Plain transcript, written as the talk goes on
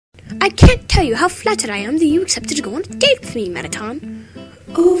I can't tell you how flattered I am that you accepted to go on a date with me, Metaton.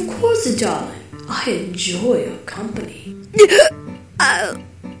 Oh, of course, darling. I enjoy your company.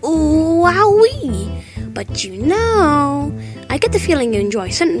 Wowee. But you know, I get the feeling you enjoy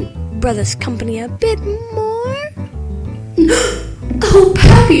Sun Brother's company a bit more. Oh,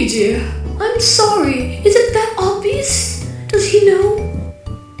 Pappy dear, I'm sorry. Is it that obvious? Does he know?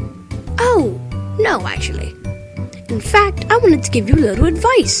 Oh, no, actually. In fact, I wanted to give you a little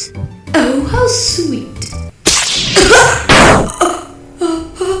advice. Oh, how sweet.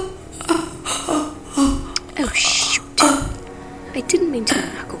 Oh, shoot. I didn't mean to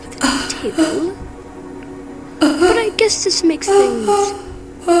knock over the table. But I guess this makes things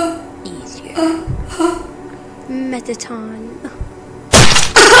easier. Metaton.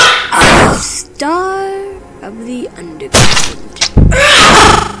 Star of the underground.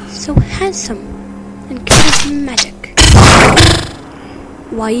 So handsome and charismatic.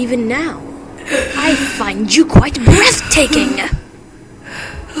 Why, even now, I find you quite breathtaking.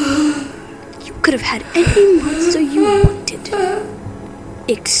 You could have had any monster you wanted,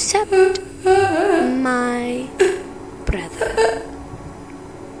 except my brother.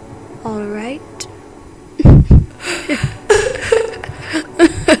 All right?